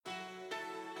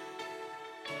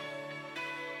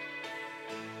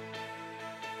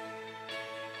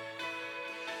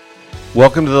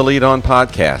Welcome to the Lead On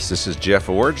Podcast. This is Jeff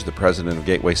Iorg, the president of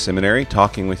Gateway Seminary,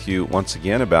 talking with you once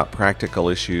again about practical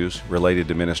issues related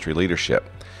to ministry leadership.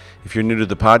 If you're new to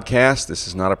the podcast, this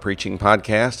is not a preaching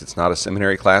podcast. It's not a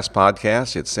seminary class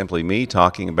podcast. It's simply me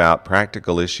talking about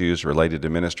practical issues related to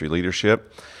ministry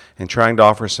leadership and trying to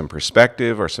offer some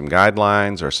perspective or some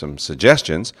guidelines or some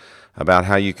suggestions about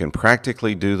how you can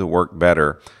practically do the work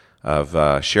better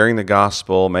of sharing the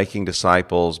gospel, making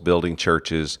disciples, building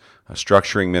churches,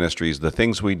 structuring ministries, the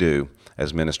things we do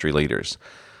as ministry leaders.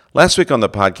 Last week on the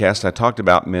podcast, I talked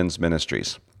about men's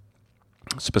ministries.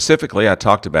 Specifically, I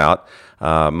talked about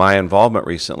my involvement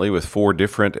recently with 4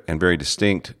 different and very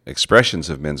distinct expressions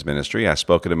of men's ministry. I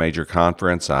spoke at a major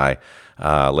conference. I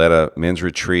led a men's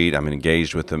retreat. I'm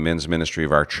engaged with the men's ministry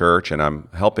of our church, and I'm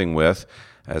helping with,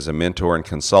 as a mentor and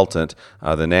consultant,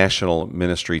 the national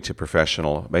ministry to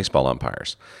professional baseball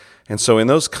umpires. And so in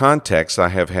those contexts, I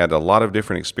have had a lot of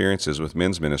different experiences with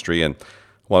men's ministry. And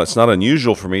while it's not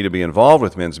unusual for me to be involved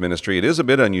with men's ministry, it is a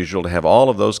bit unusual to have all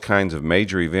of those kinds of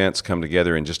major events come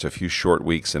together in just a few short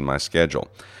weeks in my schedule.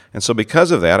 And so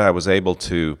because of that, I was able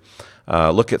to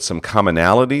look at some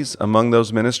commonalities among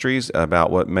those ministries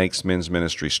about what makes men's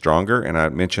ministry stronger. And I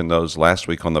mentioned those last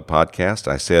week on the podcast.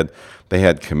 I said they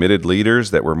had committed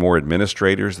leaders that were more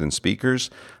administrators than speakers,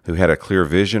 who had a clear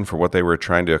vision for what they were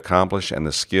trying to accomplish and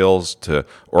the skills to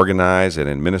organize and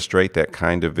administrate that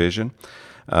kind of vision.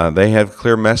 They have a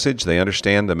clear message. They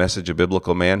understand the message of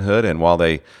biblical manhood, and while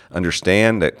they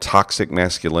understand that toxic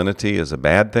masculinity is a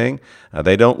bad thing,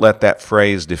 they don't let that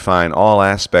phrase define all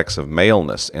aspects of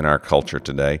maleness in our culture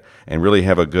today, and really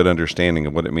have a good understanding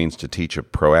of what it means to teach a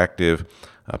proactive,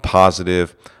 a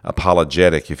positive,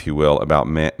 apologetic, if you will, about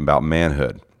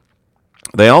manhood.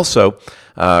 They also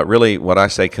really, what I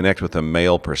say, connect with a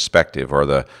male perspective, or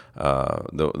a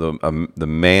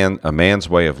man's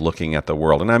way of looking at the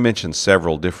world. And I mentioned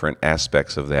several different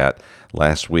aspects of that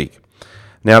last week.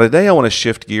 Now today I want to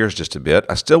shift gears just a bit.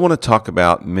 I still want to talk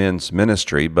about men's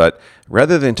ministry, but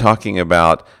rather than talking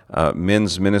about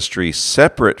men's ministry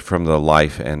separate from the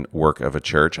life and work of a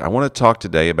church, I want to talk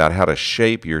today about how to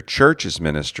shape your church's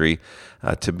ministry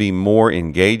to be more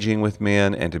engaging with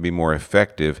men and to be more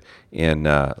effective in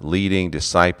leading,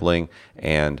 discipling,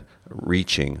 and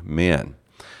reaching men.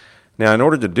 Now, in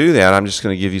order to do that, I'm just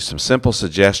going to give you some simple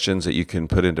suggestions that you can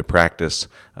put into practice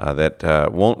that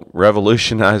won't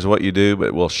revolutionize what you do,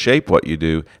 but will shape what you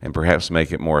do and perhaps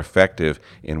make it more effective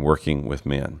in working with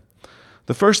men.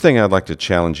 The first thing I'd like to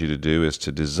challenge you to do is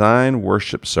to design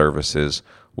worship services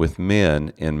with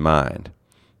men in mind.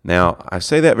 Now, I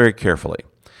say that very carefully.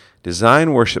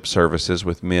 Design worship services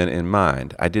with men in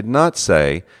mind. I did not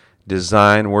say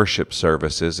design worship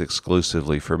services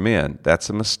exclusively for men.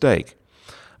 That's a mistake.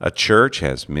 A church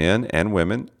has men and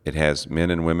women. It has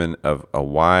men and women of a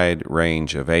wide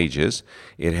range of ages.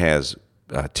 It has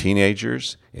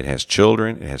teenagers. It has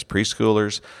children. It has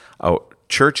preschoolers. A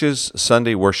church's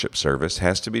Sunday worship service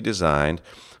has to be designed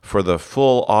for the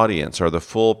full audience or the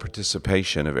full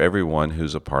participation of everyone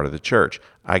who's a part of the church.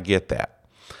 I get that.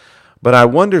 But I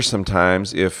wonder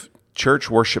sometimes if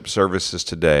church worship services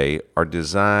today are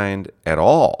designed at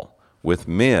all with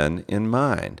men in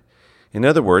mind. In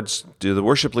other words, do the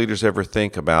worship leaders ever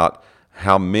think about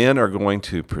how men are going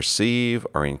to perceive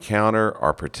or encounter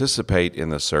or participate in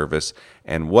the service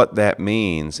and what that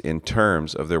means in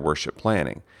terms of their worship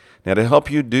planning? Now, to help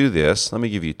you do this, let me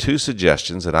give you 2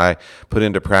 suggestions that I put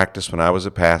into practice when I was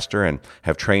a pastor and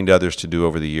have trained others to do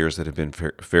over the years that have been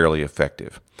fairly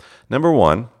effective. Number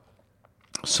 1,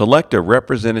 select a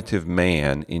representative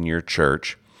man in your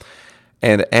church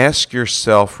and ask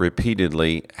yourself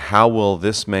repeatedly, how will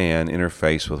this man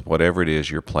interface with whatever it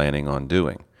is you're planning on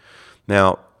doing?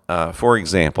 Now, for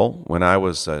example, when I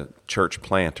was a church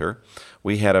planter,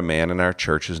 we had a man in our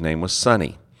church whose name was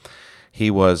Sonny. He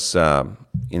was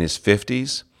in his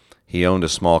 50s. He owned a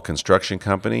small construction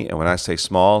company, and when I say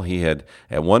small, he had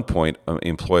at one point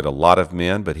employed a lot of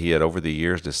men, but he had over the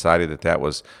years decided that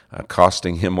was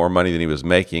costing him more money than he was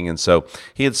making, and so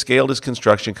he had scaled his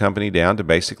construction company down to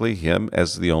basically him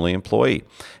as the only employee.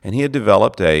 And he had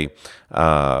developed a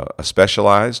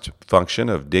specialized function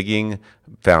of digging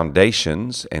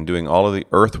foundations and doing all of the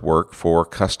earthwork for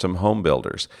custom home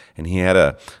builders. And he had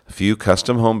a few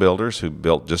custom home builders who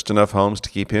built just enough homes to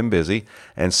keep him busy.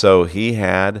 And so he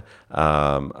had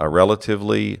a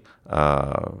relatively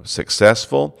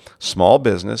successful small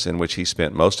business in which he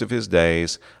spent most of his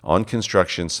days on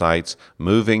construction sites,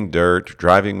 moving dirt,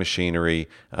 driving machinery,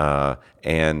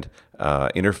 and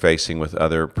interfacing with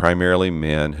other primarily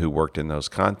men who worked in those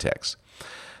contexts.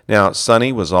 Now,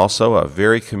 Sonny was also a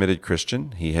very committed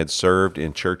Christian. He had served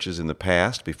in churches in the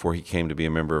past before he came to be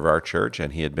a member of our church,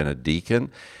 and he had been a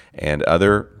deacon and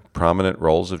other prominent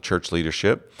roles of church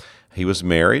leadership. He was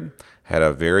married, had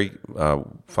a very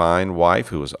fine wife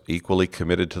who was equally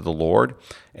committed to the Lord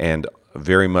and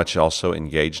very much also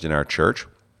engaged in our church.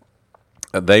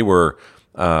 They were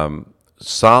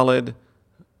solid,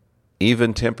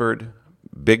 even-tempered,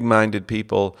 big-minded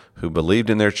people who believed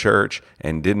in their church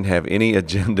and didn't have any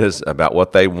agendas about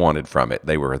what they wanted from it.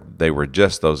 They were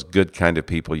just those good kind of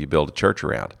people you build a church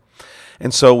around.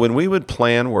 And so when we would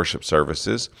plan worship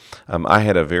services, I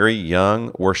had a very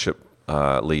young worship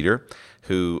leader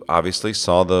who obviously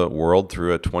saw the world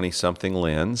through a 20-something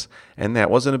lens, and that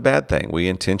wasn't a bad thing. We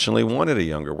intentionally wanted a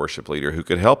younger worship leader who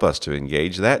could help us to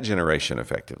engage that generation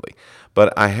effectively.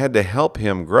 But I had to help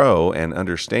him grow and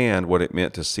understand what it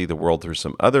meant to see the world through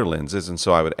some other lenses, and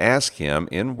so I would ask him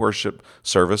in worship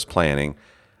service planning,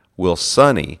 will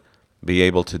Sonny be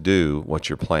able to do what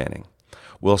you're planning?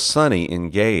 Will Sonny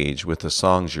engage with the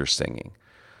songs you're singing?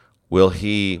 Will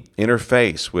he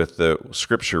interface with the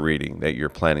scripture reading that you're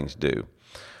planning to do?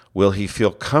 Will he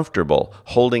feel comfortable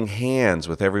holding hands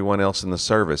with everyone else in the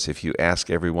service if you ask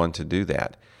everyone to do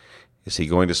that? Is he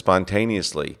going to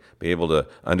spontaneously be able to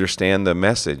understand the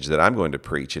message that I'm going to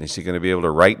preach? And is he going to be able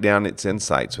to write down its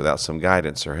insights without some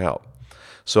guidance or help?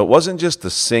 So it wasn't just the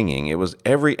singing, it was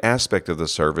every aspect of the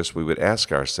service we would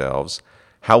ask ourselves,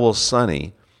 how will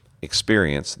Sonny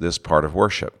experience this part of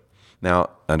worship? Now,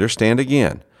 understand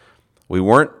again, we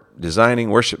weren't designing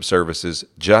worship services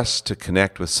just to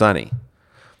connect with Sonny,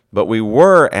 but we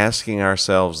were asking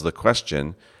ourselves the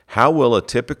question, how will a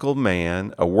typical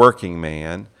man, a working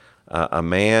man, a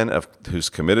man who's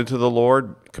committed to the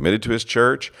Lord, committed to his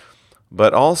church,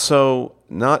 but also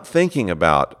not thinking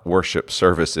about worship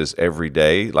services every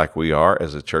day like we are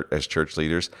as church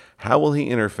leaders, how will he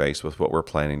interface with what we're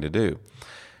planning to do?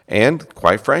 And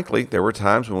quite frankly, there were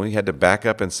times when we had to back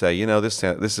up and say,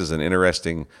 this is an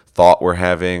interesting thought we're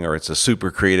having, or it's a super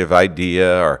creative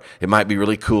idea, or it might be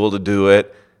really cool to do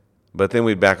it. But then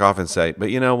we'd back off and say,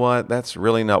 but you know what? That's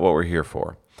really not what we're here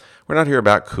for. We're not here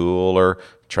about cool or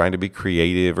trying to be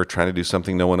creative or trying to do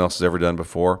something no one else has ever done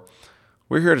before.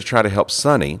 We're here to try to help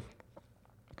Sonny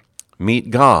meet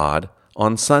God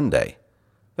on Sunday.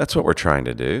 That's what we're trying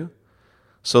to do.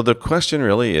 So the question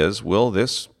really is, will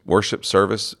this worship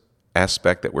service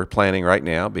aspect that we're planning right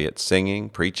now, be it singing,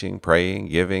 preaching, praying,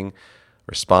 giving,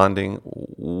 responding,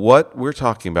 what we're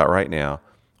talking about right now,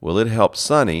 will it help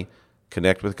Sonny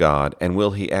connect with God, and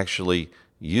will he actually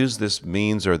use this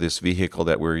means or this vehicle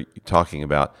that we're talking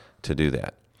about to do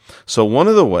that? So one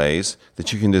of the ways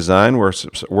that you can design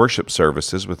worship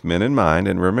services with men in mind,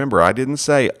 and remember, I didn't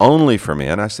say only for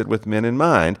men, I said with men in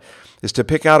mind, is to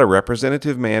pick out a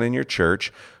representative man in your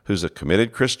church who's a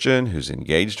committed Christian, who's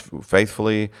engaged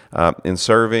faithfully in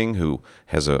serving, who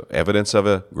has evidence of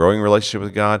a growing relationship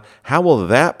with God. How will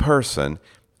that person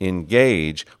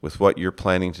engage with what you're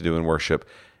planning to do in worship?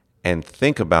 And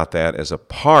think about that as a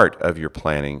part of your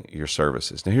planning your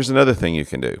services. Now, here's another thing you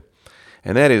can do,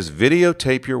 and that is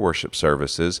videotape your worship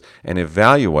services and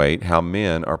evaluate how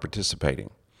men are participating.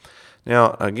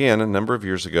 Now, again, a number of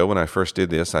years ago when I first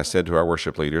did this, I said to our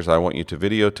worship leaders, I want you to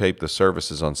videotape the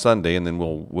services on Sunday, and then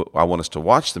I want us to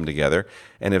watch them together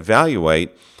and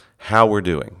evaluate how we're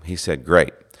doing. He said,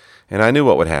 great. And I knew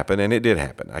what would happen, and it did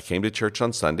happen. I came to church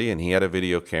on Sunday, and he had a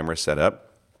video camera set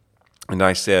up, and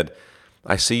I said,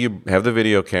 I see you have the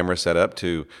video camera set up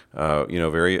to,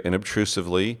 very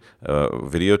unobtrusively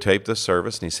videotape the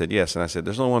service. And he said, yes. And I said,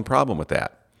 there's only one problem with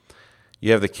that.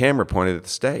 You have the camera pointed at the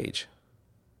stage.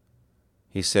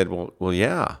 He said, well,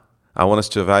 yeah. I want us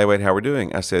to evaluate how we're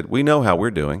doing. I said, we know how we're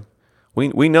doing.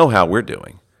 We know how we're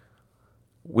doing.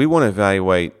 We want to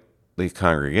evaluate the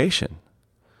congregation.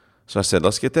 So I said,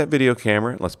 let's get that video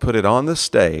camera. Let's put it on the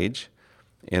stage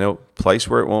in a place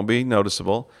where it won't be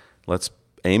noticeable. Let's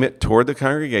aim it toward the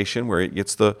congregation where it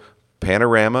gets the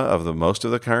panorama of the most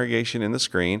of the congregation in the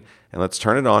screen, and let's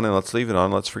turn it on and let's leave it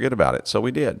on. Let's forget about it. So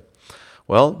we did.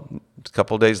 Well, a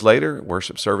couple of days later,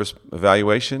 worship service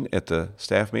evaluation at the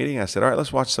staff meeting, I said, all right,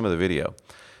 let's watch some of the video.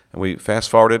 And we fast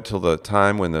forwarded till the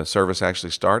time when the service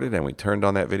actually started, and we turned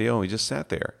on that video and we just sat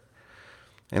there.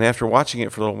 And after watching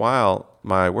it for a little while,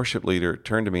 my worship leader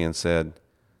turned to me and said,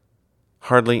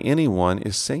 hardly anyone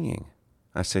is singing.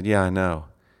 I said, yeah, I know.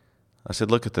 I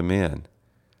said, look at the men.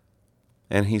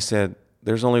 And he said,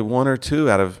 there's only one or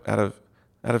two out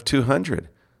of 200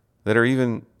 that are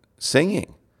even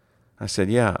singing. I said,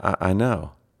 yeah, I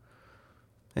know.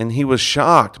 And he was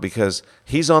shocked because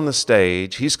he's on the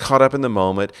stage, he's caught up in the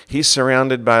moment, he's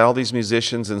surrounded by all these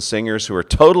musicians and singers who are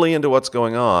totally into what's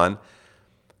going on,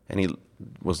 and he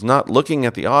was not looking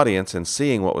at the audience and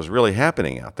seeing what was really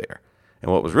happening out there.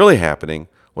 And what was really happening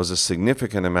was a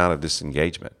significant amount of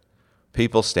disengagement.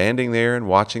 People standing there and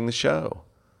watching the show.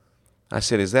 I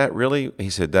said, is that really? He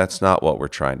said, that's not what we're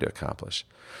trying to accomplish.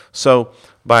 So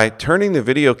by turning the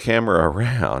video camera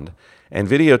around and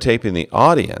videotaping the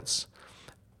audience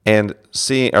and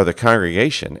seeing, or the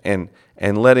congregation, and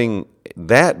letting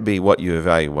that be what you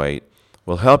evaluate,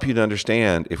 will help you to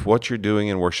understand if what you're doing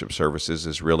in worship services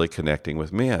is really connecting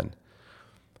with men.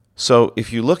 So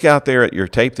if you look out there at your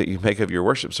tape that you make of your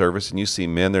worship service and you see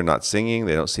men, they're not singing,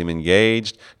 they don't seem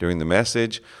engaged during the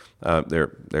message,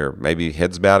 they're maybe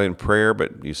heads bowed in prayer,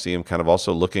 but you see them kind of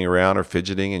also looking around or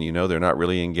fidgeting, and you know they're not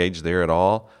really engaged there at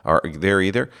all, or there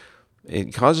either.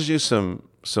 It causes you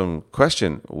some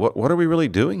question, what are we really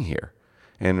doing here?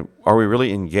 And are we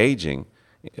really engaging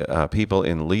people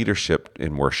in leadership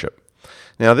in worship?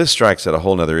 Now, this strikes at a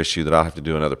whole other issue that I'll have to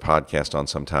do another podcast on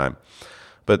sometime.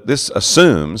 But this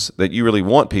assumes that you really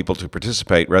want people to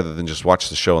participate rather than just watch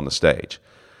the show on the stage.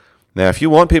 Now, if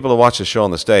you want people to watch the show on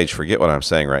the stage, forget what I'm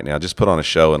saying right now. Just put on a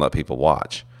show and let people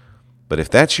watch. But if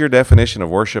that's your definition of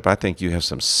worship, I think you have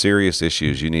some serious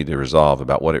issues you need to resolve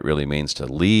about what it really means to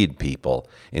lead people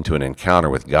into an encounter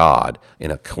with God in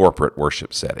a corporate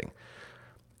worship setting.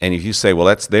 And if you say, well,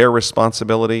 that's their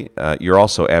responsibility, you're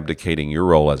also abdicating your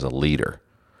role as a leader.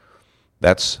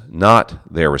 That's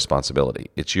not their responsibility.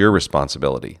 It's your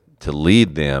responsibility to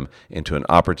lead them into an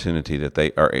opportunity that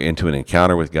they are into an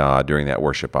encounter with God during that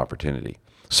worship opportunity.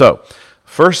 So,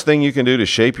 first thing you can do to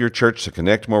shape your church to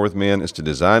connect more with men is to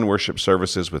design worship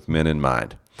services with men in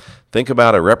mind. Think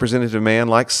about a representative man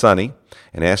like Sonny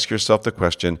and ask yourself the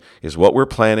question, is what we're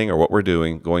planning or what we're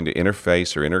doing going to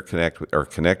interface or interconnect or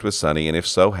connect with Sonny, and if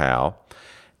so, how?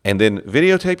 And then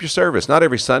videotape your service, not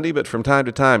every Sunday, but from time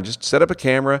to time. Just set up a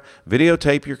camera,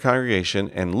 videotape your congregation,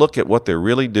 and look at what they're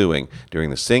really doing during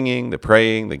the singing, the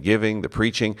praying, the giving, the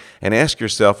preaching, and ask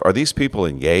yourself, are these people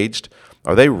engaged?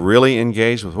 Are they really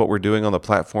engaged with what we're doing on the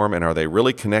platform, and are they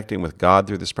really connecting with God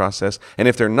through this process? And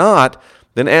if they're not,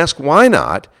 then ask why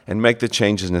not, and make the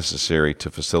changes necessary to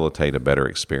facilitate a better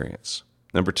experience.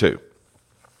 Number 2.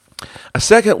 A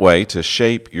second way to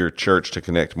shape your church to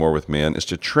connect more with men is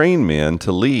to train men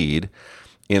to lead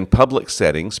in public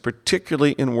settings,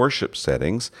 particularly in worship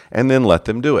settings, and then let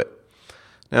them do it.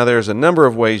 Now, there's a number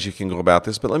of ways you can go about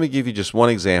this, but let me give you just one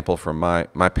example from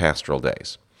my pastoral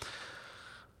days.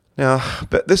 Now,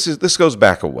 but this goes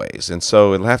back a ways, and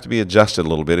so it'll have to be adjusted a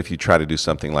little bit if you try to do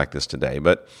something like this today.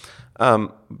 But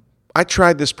I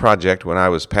tried this project when I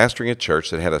was pastoring a church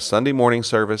that had a Sunday morning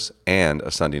service and a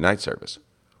Sunday night service.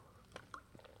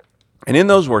 And in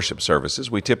those worship services,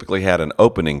 we typically had an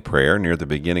opening prayer near the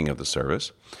beginning of the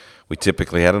service. We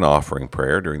typically had an offering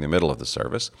prayer during the middle of the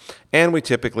service. And we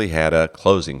typically had a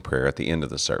closing prayer at the end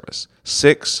of the service.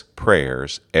 6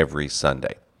 prayers every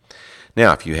Sunday.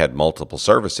 Now, if you had multiple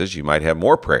services, you might have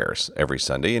more prayers every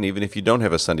Sunday. And even if you don't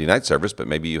have a Sunday night service, but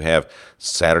maybe you have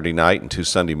Saturday night and 2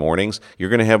 Sunday mornings, you're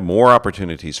going to have more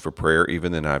opportunities for prayer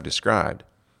even than I've described.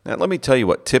 Now, let me tell you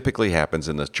what typically happens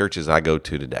in the churches I go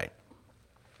to today.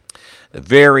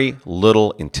 Very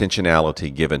little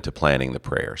intentionality given to planning the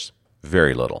prayers.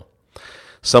 Very little.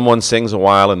 Someone sings a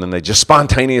while and then they just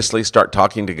spontaneously start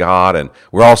talking to God, and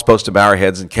we're all supposed to bow our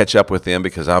heads and catch up with them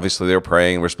because obviously they're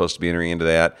praying and we're supposed to be entering into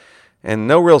that. And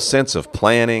no real sense of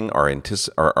planning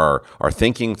or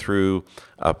thinking through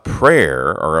a prayer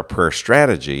or a prayer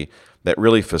strategy that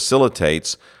really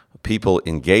facilitates people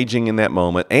engaging in that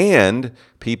moment and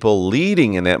people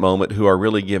leading in that moment who are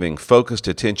really giving focused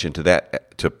attention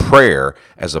to prayer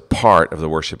as a part of the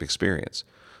worship experience.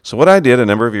 So what I did a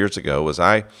number of years ago was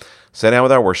I sat down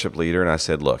with our worship leader and I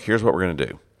said, look, here's what we're going to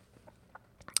do.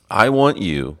 I want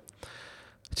you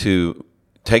to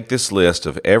take this list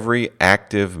of every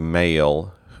active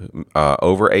male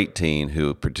over 18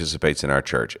 who participates in our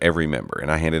church, every member.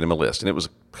 And I handed him a list, and it was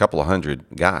a couple of hundred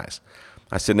guys.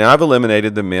 I said, now I've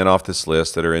eliminated the men off this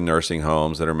list that are in nursing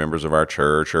homes that are members of our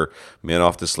church, or men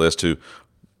off this list who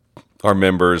are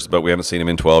members, but we haven't seen them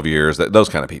in 12 years, those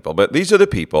kind of people. But these are the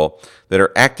people that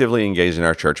are actively engaged in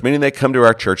our church, meaning they come to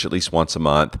our church at least once a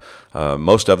month,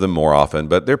 most of them more often,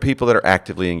 but they're people that are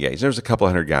actively engaged. There's a couple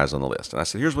hundred guys on the list. And I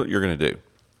said, here's what you're going to do.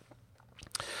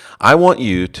 I want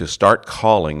you to start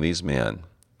calling these men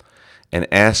and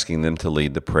asking them to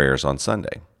lead the prayers on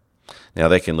Sunday. Now,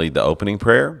 they can lead the opening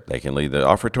prayer, they can lead the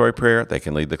offertory prayer, they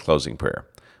can lead the closing prayer.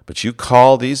 But you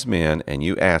call these men and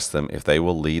you ask them if they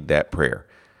will lead that prayer.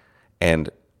 And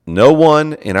no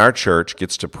one in our church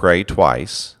gets to pray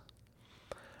twice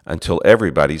until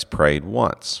everybody's prayed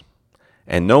once.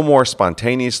 And no more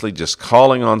spontaneously just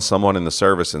calling on someone in the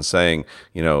service and saying,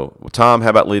 Tom, how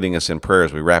about leading us in prayer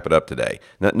as we wrap it up today?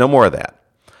 No more of that.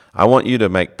 I want you to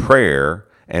make prayer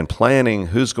and planning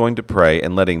who's going to pray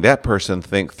and letting that person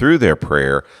think through their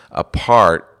prayer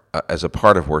as a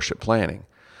part of worship planning.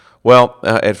 Well,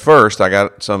 at first I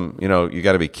got some, you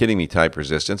got to be kidding me type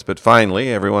resistance, but finally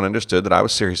everyone understood that I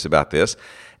was serious about this.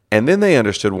 And then they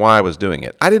understood why I was doing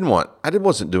it. I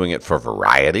wasn't doing it for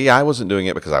variety. I wasn't doing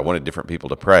it because I wanted different people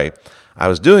to pray. I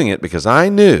was doing it because I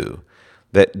knew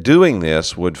that doing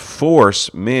this would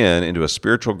force men into a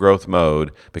spiritual growth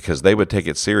mode because they would take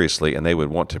it seriously and they would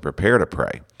want to prepare to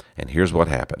pray. And here's what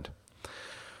happened.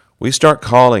 We start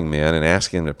calling men and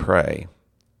asking them to pray,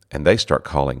 and they start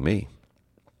calling me.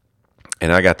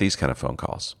 And I got these kind of phone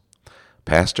calls.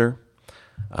 Pastor,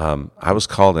 I was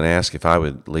called and asked if I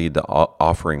would lead the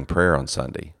offering prayer on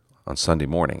Sunday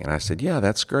morning. And I said, yeah,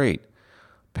 that's great.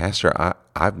 Pastor,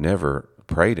 I've never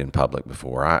prayed in public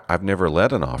before. I've never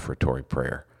led an offertory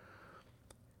prayer.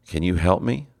 Can you help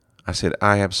me? I said,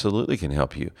 I absolutely can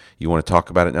help you. You want to talk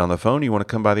about it now on the phone? Or you want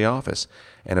to come by the office?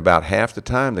 And about half the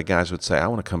time, the guys would say, I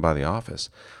want to come by the office.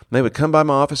 And they would come by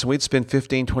my office, and we'd spend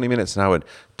 15, 20 minutes, and I would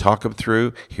talk them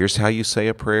through, here's how you say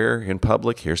a prayer in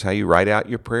public. Here's how you write out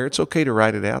your prayer. It's okay to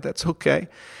write it out. That's okay.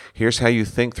 Here's how you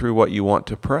think through what you want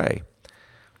to pray.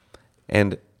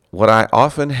 And what I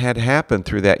often had happen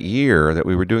through that year that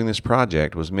we were doing this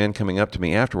project was men coming up to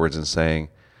me afterwards and saying,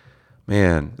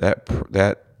 man,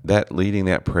 that leading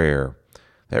that prayer,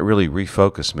 that really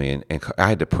refocused me. And I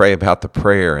had to pray about the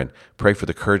prayer and pray for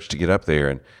the courage to get up there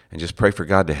and just pray for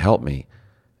God to help me.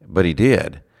 But he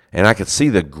did. And I could see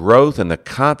the growth and the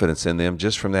confidence in them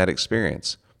just from that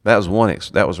experience. That was one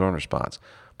response.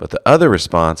 But the other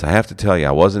response, I have to tell you,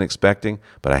 I wasn't expecting,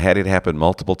 but I had it happen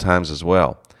multiple times as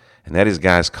well. And that is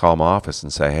guys call my office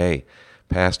and say, hey,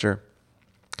 Pastor,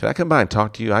 can I come by and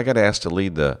talk to you? I got asked to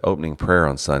lead the opening prayer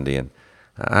on Sunday, and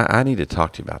I need to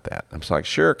talk to you about that. I'm just like,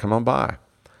 sure, come on by.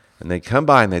 And they'd come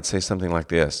by and they'd say something like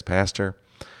this, Pastor,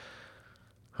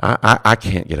 I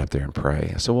can't get up there and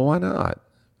pray. I said, well, why not?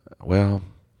 Well,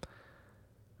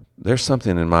 there's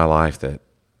something in my life that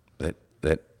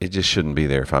it just shouldn't be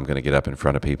there if I'm going to get up in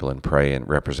front of people and pray and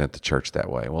represent the church that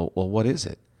way. Well, what is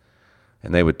it?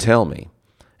 And they would tell me.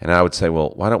 And I would say,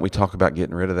 well, why don't we talk about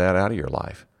getting rid of that out of your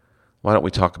life? Why don't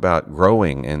we talk about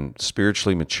growing and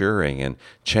spiritually maturing and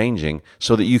changing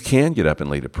so that you can get up and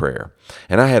lead a prayer?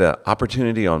 And I had an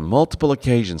opportunity on multiple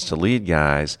occasions to lead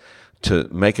guys to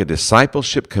make a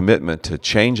discipleship commitment to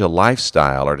change a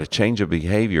lifestyle or to change a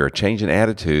behavior or change an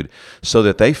attitude so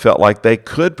that they felt like they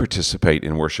could participate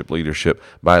in worship leadership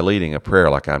by leading a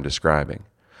prayer like I'm describing.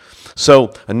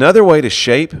 So another way to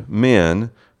shape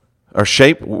men or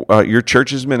shape your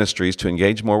church's ministries to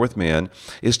engage more with men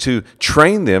is to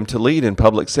train them to lead in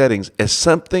public settings as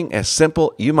something as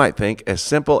simple, you might think, as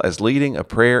simple as leading a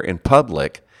prayer in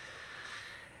public,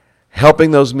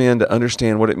 helping those men to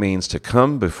understand what it means to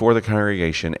come before the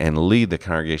congregation and lead the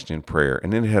congregation in prayer.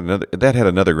 And then that had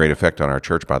another great effect on our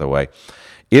church, by the way.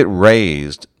 It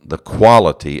raised the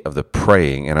quality of the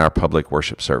praying in our public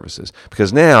worship services.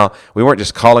 Because now we weren't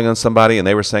just calling on somebody and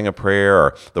they were saying a prayer,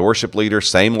 or the worship leader,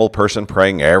 same old person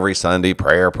praying every Sunday,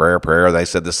 prayer. They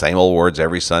said the same old words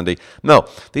every Sunday. No,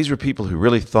 these were people who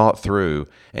really thought through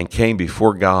and came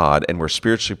before God and were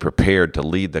spiritually prepared to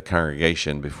lead the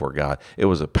congregation before God. It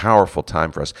was a powerful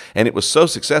time for us. And it was so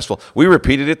successful, we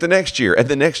repeated it the next year and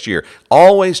the next year,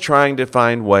 always trying to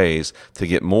find ways to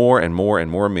get more and more and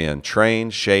more men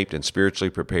trained, shaped, and spiritually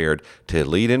prepared to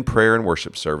lead in prayer and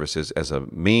worship services as a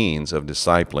means of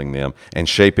discipling them and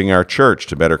shaping our church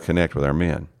to better connect with our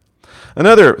men.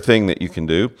 Another thing that you can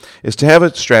do is to have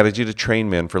a strategy to train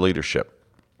men for leadership.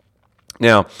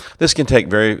 Now, this can take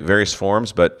various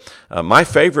forms, but my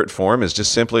favorite form is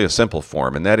just simply a simple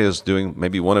form, and that is doing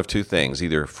maybe one of two things,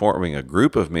 either forming a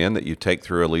group of men that you take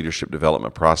through a leadership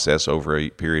development process over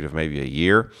a period of maybe a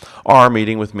year, or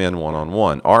meeting with men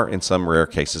one-on-one, or in some rare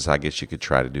cases, I guess you could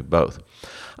try to do both.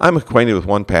 I'm acquainted with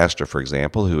one pastor, for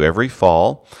example, who every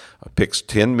fall picks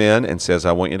 10 men and says,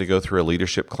 I want you to go through a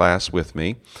leadership class with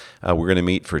me. We're going to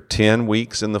meet for 10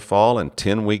 weeks in the fall and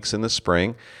 10 weeks in the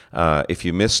spring. If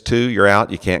you miss 2, you're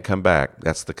out. You can't come back.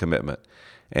 That's the commitment.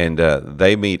 And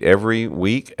they meet every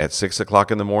week at 6 o'clock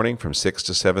in the morning from 6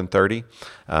 to 7:30,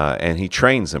 and he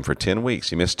trains them for 10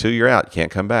 weeks. You miss 2, you're out. You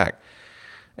can't come back.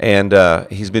 And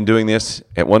he's been doing this.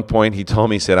 At one point, he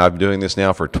told me, he said, I've been doing this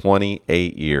now for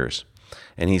 28 years.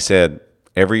 And he said,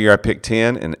 every year I pick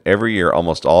 10, and every year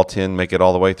almost all 10 make it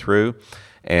all the way through.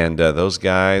 And those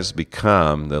guys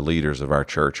become the leaders of our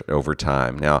church over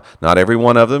time. Now, not every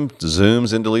one of them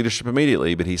zooms into leadership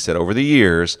immediately, but he said over the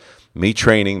years, me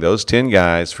training those 10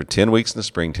 guys for 10 weeks in the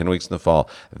spring, 10 weeks in the fall,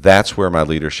 that's where my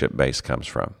leadership base comes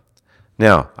from.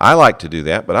 Now, I like to do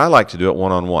that, but I like to do it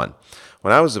one-on-one.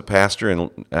 When I was a pastor,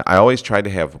 and I always tried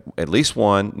to have at least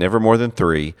one, never more than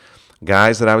 3,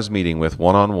 guys that I was meeting with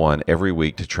one-on-one every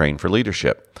week to train for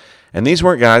leadership. And these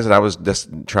weren't guys that I was just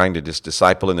trying to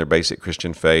disciple in their basic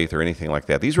Christian faith or anything like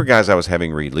that. These were guys I was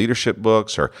having read leadership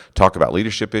books or talk about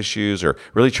leadership issues or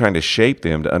really trying to shape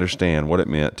them to understand what it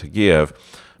meant to give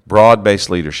broad-based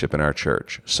leadership in our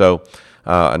church. So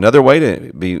another way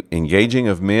to be engaging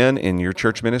of men in your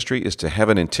church ministry is to have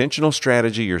an intentional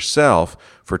strategy yourself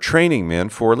for training men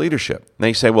for leadership. Now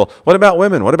you say, well, what about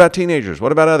women? What about teenagers?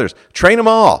 What about others? Train them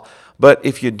all. But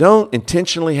if you don't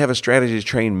intentionally have a strategy to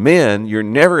train men, you're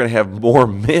never going to have more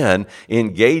men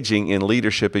engaging in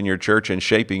leadership in your church and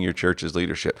shaping your church's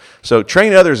leadership. So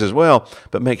train others as well,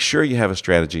 but make sure you have a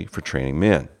strategy for training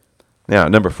men. Now,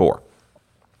 number 4.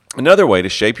 Another way to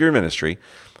shape your ministry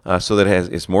so that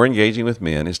it's more engaging with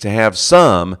men is to have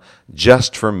some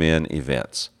just for men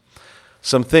events.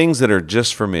 Some things that are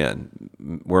just for men,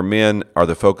 where men are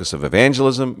the focus of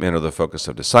evangelism, men are the focus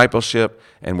of discipleship,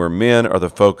 and where men are the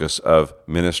focus of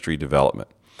ministry development.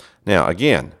 Now,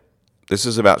 again, this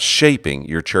is about shaping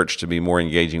your church to be more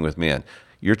engaging with men.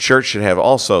 Your church should have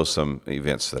also some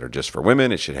events that are just for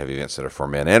women. It should have events that are for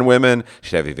men and women. It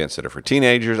should have events that are for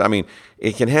teenagers. I mean,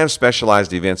 it can have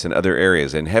specialized events in other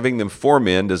areas, and having them for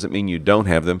men doesn't mean you don't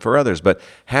have them for others, but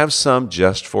have some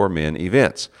just for men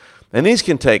events. And these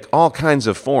can take all kinds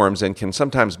of forms and can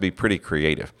sometimes be pretty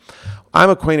creative. I'm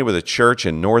acquainted with a church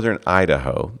in northern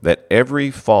Idaho that every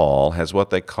fall has what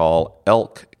they call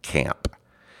elk camp.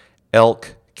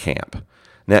 Elk camp.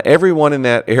 Now, everyone in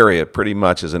that area pretty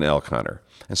much is an elk hunter.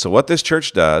 And so what this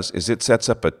church does is it sets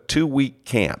up a 2-week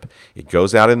camp. It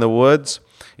goes out in the woods,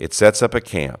 it sets up a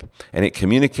camp, and it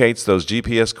communicates those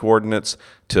GPS coordinates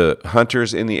to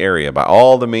hunters in the area by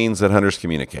all the means that hunters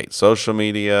communicate. Social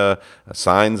media,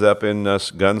 signs up in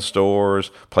gun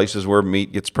stores, places where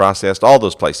meat gets processed, all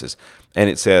those places. And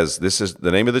it says, this is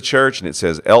the name of the church, and it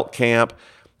says elk camp,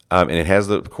 and it has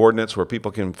the coordinates where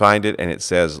people can find it, and it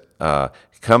says,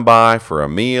 come by for a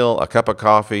meal, a cup of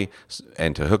coffee,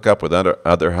 and to hook up with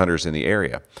other hunters in the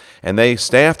area. And they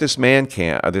staff this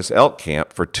this elk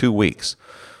camp for 2 weeks.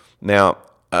 Now,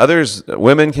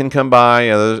 women can come by,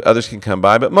 others can come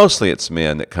by, but mostly it's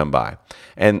men that come by.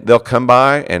 And they'll come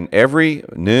by, and every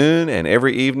noon and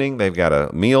every evening they've got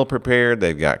a meal prepared,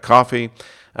 they've got coffee,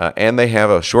 and they have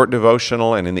a short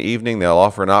devotional, and in the evening they'll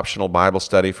offer an optional Bible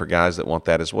study for guys that want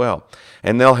that as well.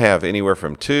 And they'll have anywhere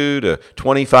from 2 to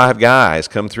 25 guys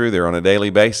come through there on a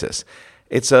daily basis.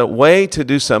 It's a way to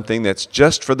do something that's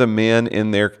just for the men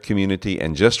in their community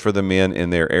and just for the men in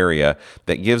their area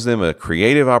that gives them a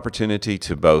creative opportunity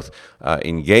to both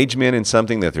engage men in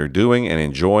something that they're doing and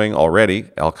enjoying already,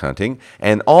 elk hunting,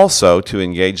 and also to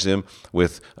engage them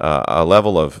with a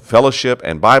level of fellowship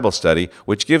and Bible study,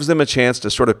 which gives them a chance to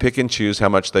sort of pick and choose how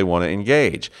much they want to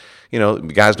engage. You know,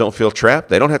 guys don't feel trapped.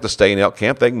 They don't have to stay in elk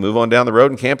camp. They can move on down the road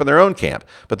and camp in their own camp.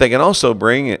 But they can also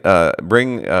they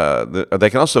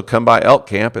can also come by elk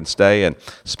camp and stay and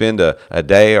spend a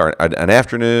day or an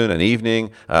afternoon, an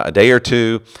evening, a day or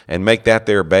two, and make that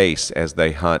their base as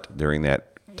they hunt during that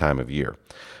time of year.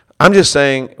 I'm just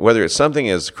saying, whether it's something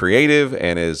as creative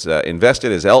and as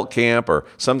invested as elk camp or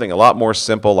something a lot more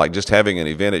simple like just having an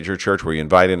event at your church where you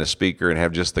invite in a speaker and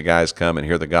have just the guys come and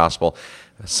hear the gospel,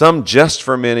 some just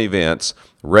for men events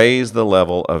raise the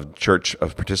level of church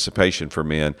of participation for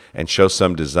men and show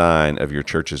some design of your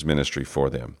church's ministry for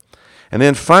them. And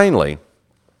then finally,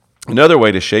 another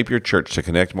way to shape your church to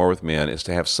connect more with men is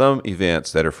to have some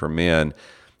events that are for men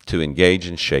to engage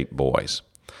and shape boys.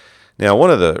 Now,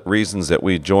 one of the reasons that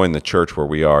we joined the church where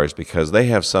we are is because they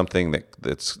have something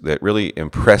that really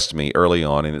impressed me early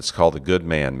on, and it's called the Good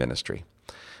Man Ministry.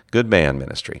 Good Man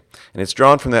Ministry. And it's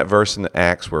drawn from that verse in the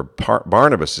Acts where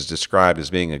Barnabas is described as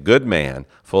being a good man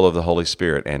full of the Holy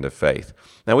Spirit and of faith.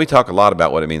 Now, we talk a lot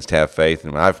about what it means to have faith,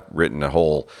 and I've written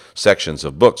whole sections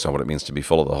of books on what it means to be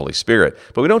full of the Holy Spirit.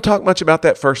 But we don't talk much about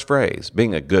that first phrase,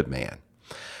 being a good man.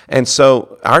 And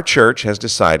so our church has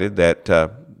decided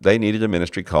that they needed a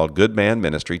ministry called Good Man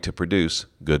Ministry to produce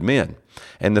good men.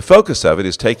 And the focus of it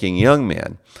is taking young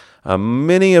men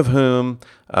many of whom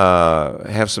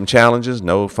have some challenges,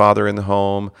 no father in the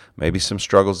home, maybe some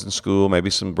struggles in school, maybe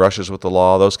some brushes with the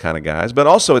law, those kind of guys. But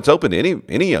also it's open to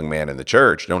any young man in the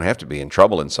church. You don't have to be in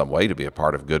trouble in some way to be a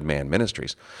part of Good Man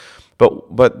Ministries.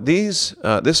 But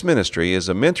this ministry is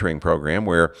a mentoring program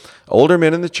where older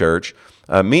men in the church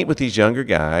meet with these younger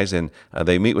guys, and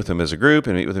they meet with them as a group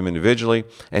and meet with them individually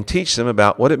and teach them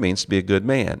about what it means to be a good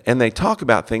man. And they talk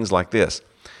about things like this.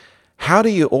 How do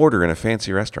you order in a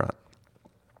fancy restaurant?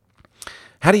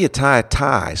 How do you tie a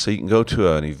tie so you can go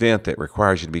to an event that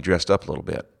requires you to be dressed up a little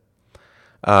bit?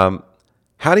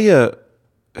 How do you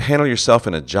handle yourself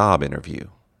in a job interview?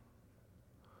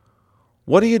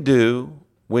 What do you do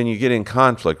when you get in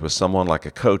conflict with someone like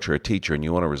a coach or a teacher and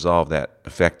you want to resolve that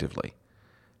effectively?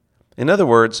 In other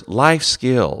words, life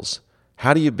skills.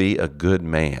 How do you be a good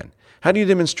man? How do you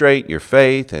demonstrate your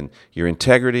faith and your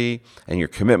integrity and your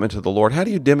commitment to the Lord? How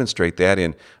do you demonstrate that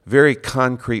in very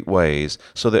concrete ways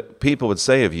so that people would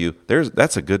say of you,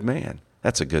 that's a good man.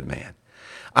 That's a good man.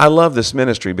 I love this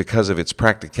ministry because of its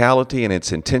practicality and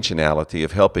its intentionality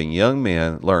of helping young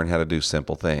men learn how to do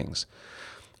simple things.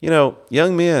 You know,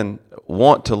 young men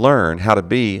want to learn how to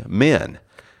be men.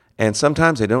 And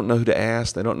sometimes they don't know who to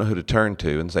ask, they don't know who to turn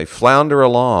to, and they flounder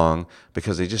along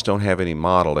because they just don't have any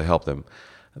model to help them.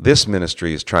 This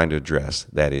ministry is trying to address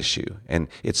that issue. And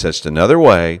it's just another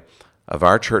way of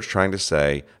our church trying to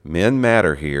say, men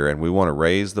matter here, and we want to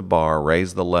raise the bar,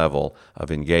 raise the level of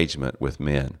engagement with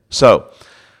men. So,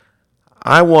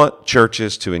 I want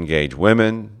churches to engage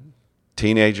women,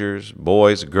 teenagers,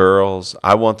 boys, girls.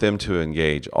 I want them to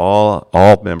engage all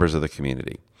members of the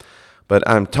community. But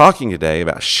I'm talking today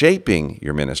about shaping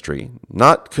your ministry,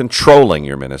 not controlling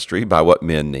your ministry by what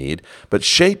men need, but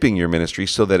shaping your ministry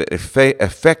so that it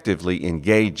effectively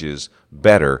engages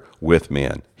better with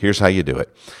men. Here's how you do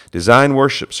it. Design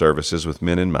worship services with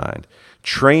men in mind.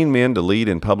 Train men to lead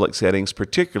in public settings,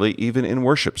 particularly even in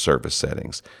worship service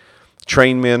settings.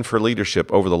 Train men for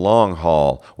leadership over the long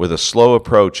haul with a slow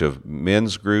approach of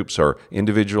men's groups or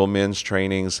individual men's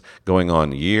trainings going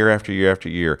on year after year after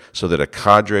year so that a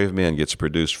cadre of men gets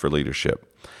produced for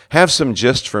leadership. Have some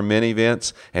Just for Men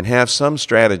events and have some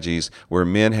strategies where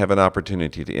men have an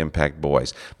opportunity to impact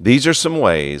boys. These are some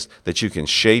ways that you can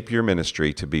shape your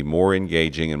ministry to be more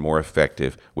engaging and more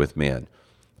effective with men.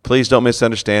 Please don't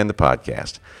misunderstand the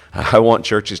podcast. I want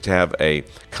churches to have a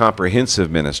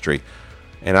comprehensive ministry.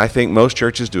 And I think most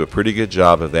churches do a pretty good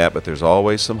job of that, but there's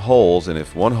always some holes. And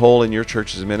if one hole in your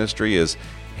church's ministry is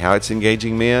how it's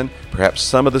engaging men, perhaps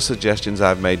some of the suggestions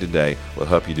I've made today will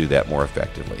help you do that more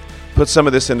effectively. Put some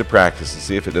of this into practice and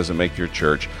see if it doesn't make your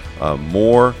church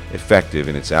more effective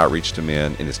in its outreach to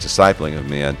men, in its discipling of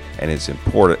men, and it's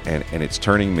important and it's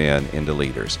turning men into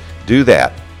leaders. Do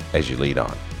that as you lead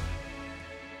on.